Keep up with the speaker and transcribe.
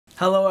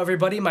Hello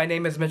everybody, my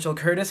name is Mitchell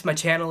Curtis, my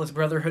channel is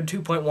Brotherhood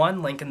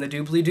 2.1, link in the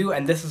doobly-doo,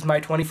 and this is my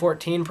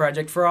 2014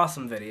 Project for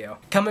Awesome video.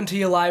 Coming to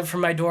you live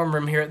from my dorm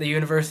room here at the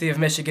University of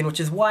Michigan, which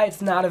is why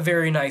it's not a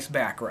very nice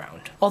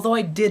background. Although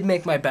I did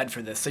make my bed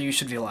for this, so you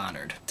should feel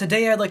honored.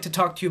 Today I'd like to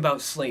talk to you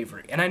about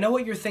slavery, and I know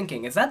what you're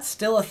thinking, is that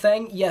still a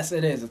thing? Yes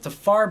it is, it's a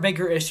far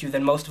bigger issue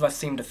than most of us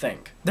seem to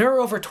think. There are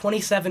over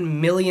 27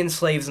 million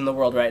slaves in the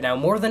world right now,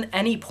 more than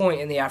any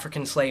point in the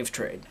African slave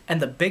trade. And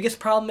the biggest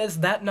problem is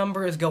that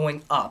number is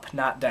going up,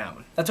 not down.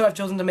 That's why I've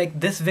chosen to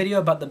make this video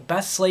about the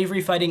best slavery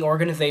fighting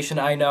organization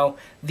I know,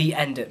 the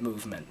End It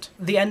Movement.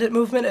 The End It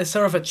Movement is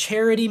sort of a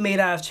charity made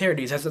out of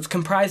charities, as it's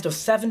comprised of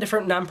 7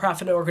 different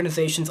nonprofit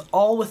organizations,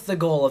 all with the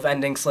goal of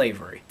ending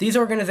slavery. These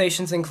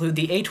organizations include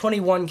the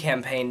A21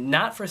 campaign,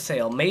 Not for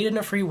Sale, Made in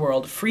a Free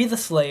World, Free the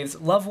Slaves,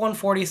 Love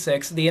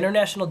 146, the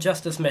International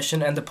Justice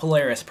Mission, and the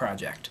Polaris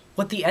Project.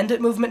 What the End It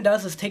Movement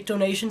does is take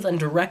donations and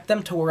direct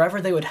them to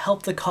wherever they would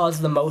help the cause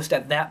the most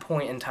at that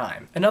point in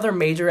time. Another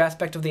major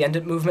aspect of the End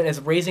It Movement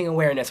is raising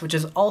awareness, which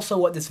is also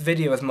what this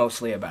video is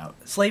mostly about.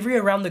 Slavery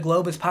around the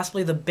globe is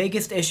possibly the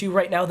biggest issue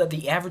right now that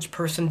the average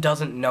person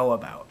doesn't know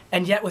about.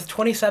 And yet with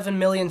 27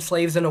 million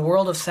slaves in a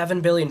world of 7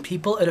 billion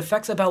people, it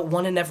affects about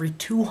 1 in every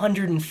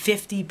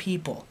 250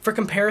 people. For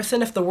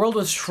comparison, if the world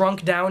was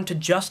shrunk down to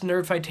just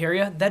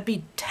Nerdfighteria, that'd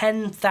be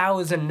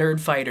 10,000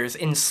 nerdfighters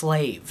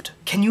enslaved.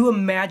 Can you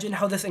imagine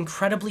how this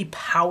incredibly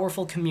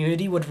powerful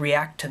community would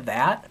react to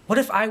that? What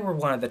if I were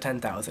one of the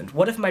 10,000?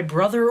 What if my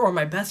brother or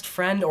my best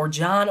friend or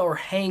John or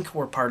Hank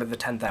were part of the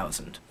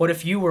 10,000? What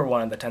if you were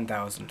one of the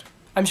 10,000?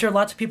 I'm sure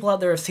lots of people out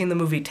there have seen the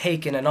movie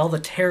Taken and all the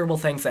terrible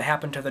things that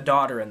happened to the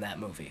daughter in that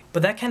movie.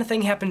 But that kind of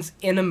thing happens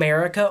in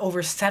America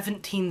over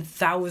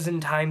 17,000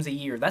 times a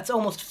year. That's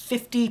almost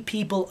 50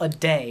 people a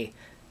day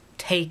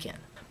taken.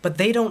 But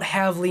they don't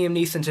have Liam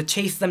Neeson to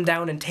chase them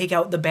down and take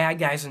out the bad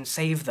guys and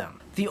save them.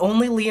 The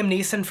only Liam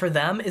Neeson for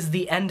them is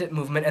the End It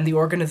Movement and the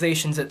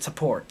organizations it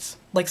supports.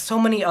 Like so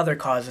many other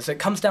causes, it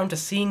comes down to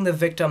seeing the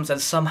victims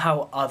as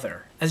somehow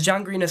other. As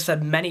John Green has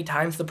said many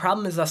times, the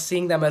problem is us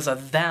seeing them as a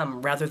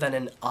them rather than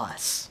an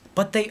us.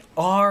 But they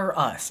are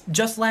us.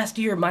 Just last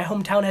year, my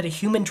hometown had a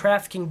human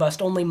trafficking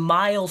bust only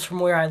miles from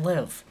where I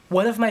live.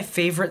 One of my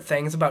favorite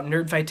things about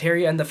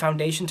Nerdfighteria and the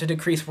Foundation to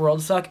Decrease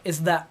World Suck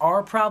is that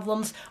our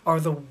problems are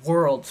the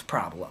world's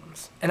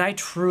problems. And I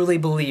truly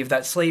believe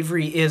that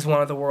slavery is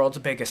one of the world's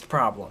biggest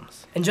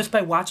problems. And just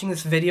by watching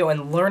this video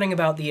and learning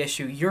about the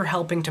issue, you're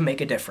helping to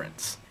make a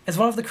difference. As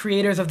one of the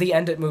creators of the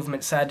End It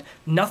Movement said,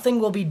 nothing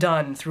will be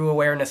done through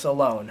awareness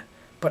alone,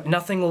 but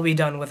nothing will be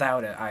done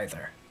without it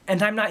either.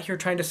 And I'm not here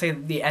trying to say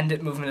that the End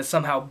It Movement is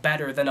somehow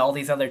better than all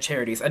these other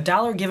charities.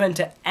 $1 given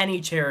to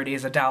any charity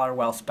is $1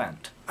 well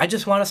spent. I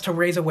just want us to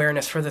raise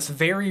awareness for this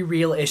very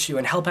real issue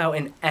and help out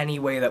in any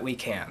way that we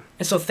can.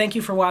 And so thank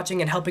you for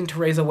watching and helping to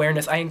raise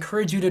awareness. I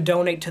encourage you to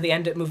donate to the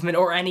End It Movement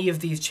or any of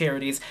these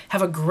charities.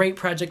 Have a great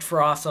Project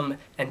for Awesome,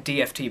 and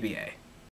DFTBA.